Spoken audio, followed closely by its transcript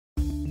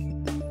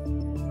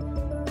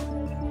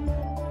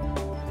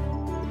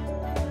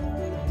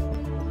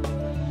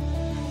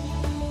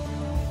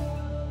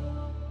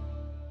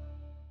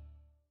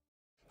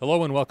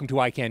Hello and welcome to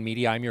ICANN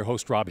Media. I'm your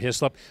host, Rob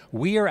Hislop.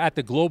 We are at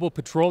the Global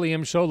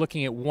Petroleum Show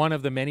looking at one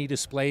of the many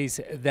displays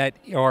that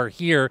are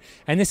here.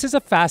 And this is a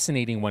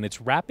fascinating one. It's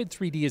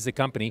Rapid3D is the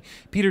company.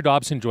 Peter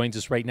Dobson joins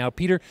us right now.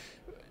 Peter,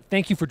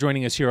 thank you for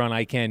joining us here on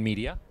ICANN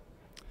Media.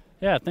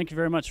 Yeah, thank you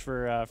very much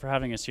for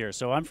having us here.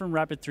 So I'm from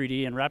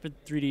Rapid3D, and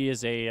Rapid3D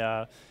is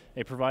a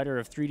provider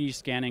of 3D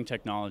scanning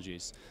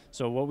technologies.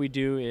 So what we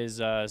do is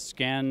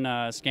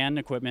scan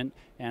equipment,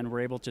 and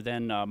we're able to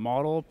then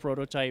model,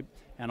 prototype,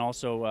 and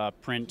also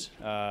print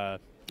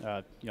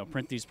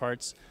these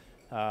parts.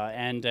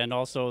 And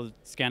also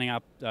scanning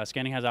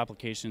has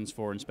applications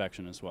for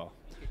inspection as well.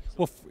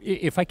 Well,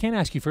 if I can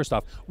ask you first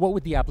off, what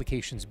would the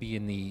applications be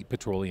in the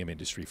petroleum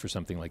industry for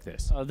something like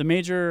this? The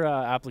major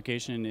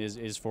application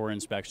is for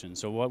inspection.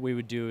 So what we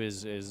would do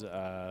is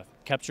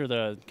capture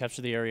the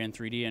area in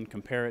 3D and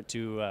compare it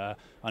to a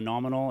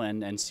nominal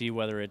and see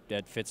whether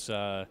it fits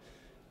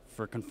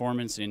for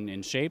conformance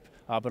in shape,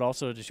 but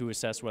also to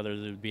assess whether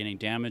there would be any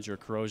damage or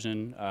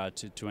corrosion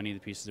to any of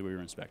the pieces that we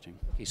were inspecting.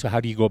 Okay, so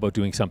how do you go about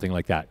doing something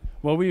like that?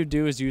 What we would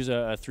do is use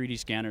a 3D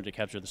scanner to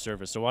capture the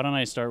surface. So why don't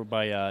I start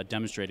by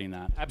demonstrating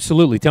that?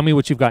 Absolutely. Tell me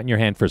what you've got in your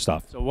hand first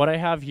off. So what I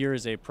have here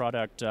is a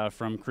product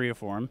from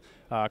Creaform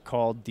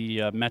called the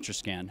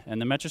Metroscan.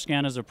 And the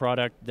Metroscan is a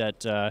product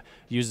that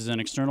uses an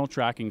external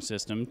tracking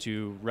system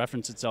to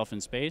reference itself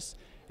in space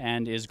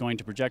and is going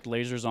to project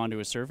lasers onto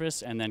a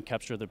surface and then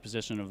capture the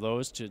position of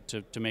those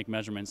to make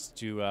measurements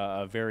to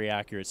a very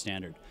accurate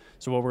standard.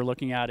 So what we're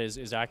looking at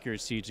is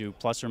accuracy to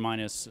plus or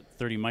minus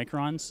 30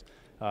 microns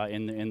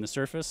in the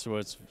surface.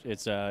 So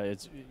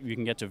you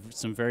can get to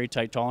some very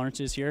tight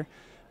tolerances here,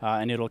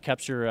 and it'll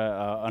capture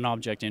an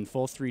object in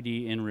full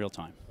 3D in real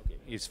time.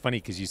 It's funny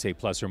because you say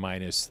plus or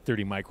minus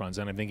 30 microns,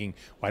 and I'm thinking,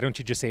 why don't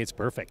you just say it's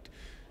perfect?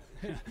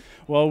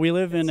 Well, we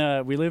live in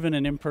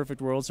an imperfect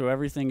world, so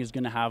everything is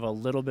going to have a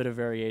little bit of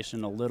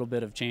variation, a little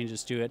bit of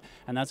changes to it,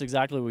 and that's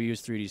exactly what we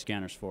use 3D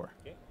scanners for.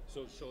 Okay.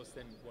 So show us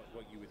then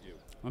what you would do.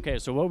 Okay,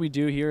 so what we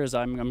do here is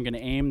I'm going to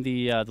aim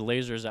the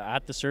lasers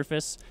at the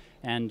surface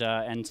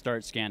and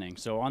start scanning.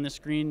 So on the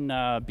screen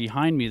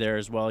behind me there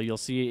as well, you'll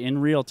see in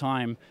real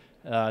time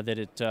that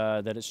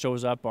it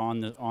shows up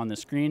on the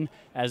screen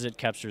as it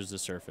captures the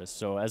surface.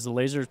 So as the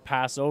lasers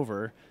pass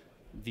over,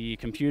 the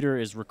computer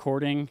is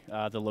recording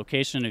the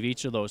location of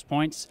each of those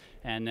points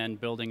and then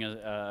building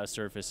a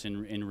surface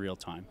in real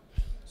time.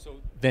 So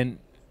then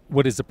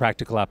what is the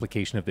practical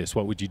application of this?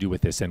 What would you do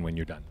with this and when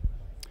you're done?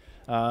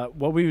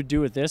 What we would do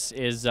with this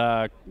is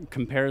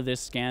compare this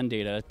scan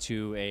data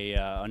to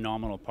a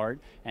nominal part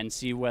and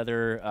see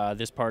whether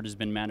this part has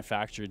been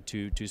manufactured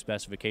to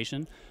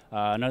specification.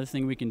 Another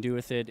thing we can do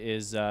with it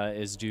is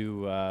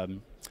do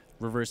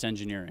reverse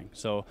engineering.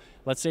 So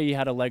let's say you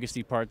had a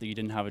legacy part that you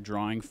didn't have a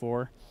drawing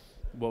for.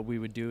 What we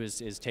would do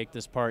is take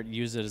this part,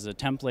 use it as a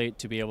template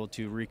to be able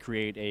to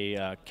recreate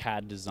a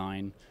CAD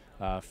design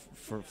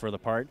for the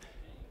part,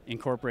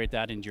 incorporate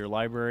that into your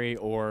library,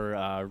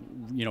 or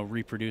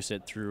reproduce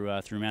it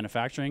through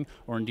manufacturing,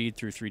 or indeed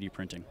through 3D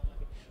printing.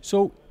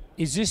 So,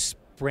 is this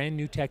brand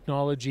new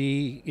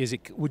technology?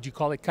 Would you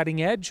call it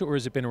cutting edge, or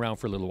has it been around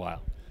for a little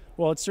while?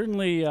 Well, it's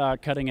certainly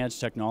cutting edge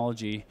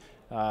technology.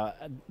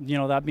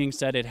 That being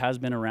said, it has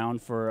been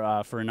around for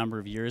a number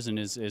of years and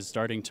is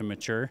starting to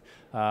mature.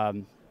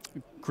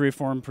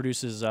 Creaform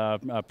produces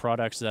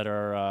products that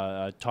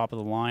are top of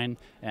the line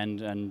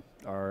and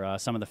are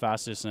some of the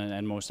fastest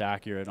and most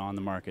accurate on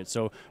the market.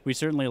 So we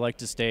certainly like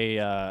to stay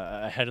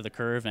ahead of the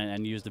curve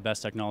and use the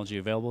best technology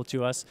available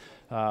to us.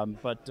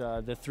 But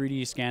the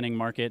 3D scanning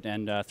market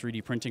and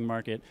 3D printing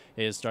market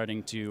is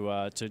starting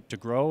to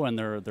grow, and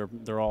there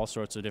are all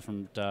sorts of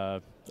different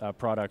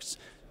products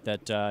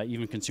that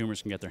even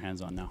consumers can get their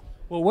hands on now.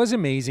 Well, it was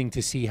amazing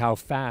to see how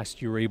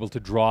fast you were able to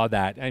draw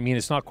that. I mean,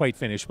 it's not quite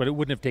finished, but it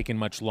wouldn't have taken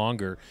much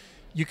longer.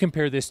 You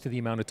compare this to the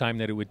amount of time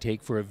that it would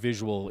take for a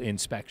visual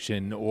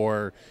inspection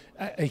or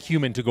a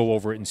human to go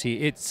over it and see.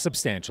 It's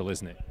substantial,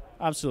 isn't it?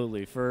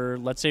 Absolutely.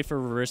 Let's say for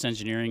reverse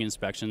engineering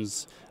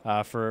inspections,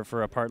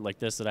 for a part like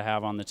this that I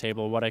have on the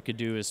table, what I could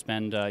do is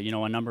spend a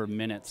number of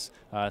minutes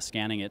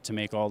scanning it to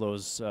make all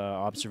those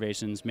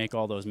observations, make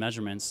all those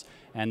measurements,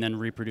 and then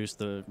reproduce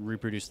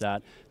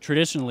that.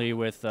 Traditionally,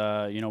 with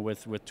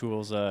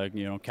tools,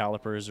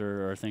 calipers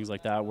or things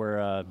like that,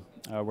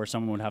 where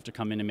someone would have to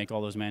come in and make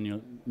all those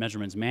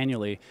measurements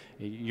manually,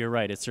 you're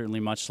right. It's certainly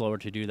much slower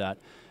to do that.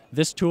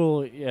 This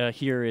tool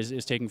here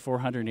is taking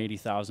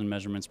 480,000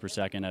 measurements per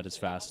second at its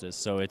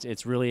fastest, so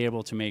it's really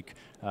able to make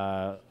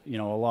a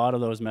lot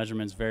of those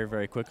measurements very,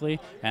 very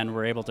quickly, and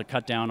we're able to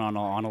cut down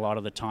on a lot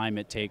of the time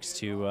it takes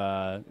to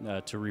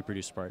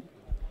reproduce a part.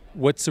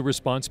 What's the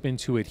response been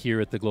to it here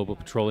at the Global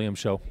Petroleum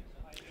Show?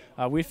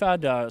 We've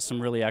had some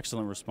really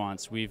excellent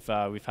response. We've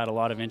had a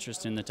lot of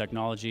interest in the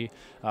technology,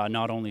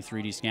 not only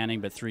 3D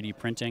scanning but 3D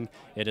printing.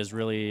 It is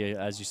really,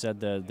 as you said,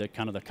 the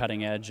kind of the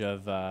cutting edge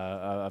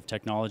of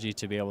technology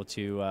to be able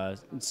to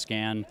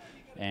scan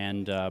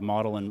and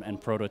model and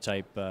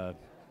prototype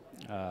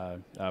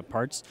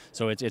parts.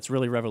 So it's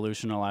really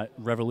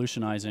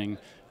revolutionizing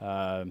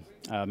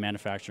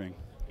manufacturing.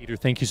 Peter,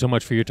 thank you so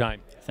much for your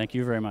time. Thank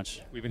you very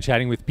much. We've been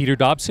chatting with Peter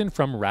Dobson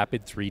from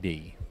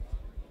Rapid3D.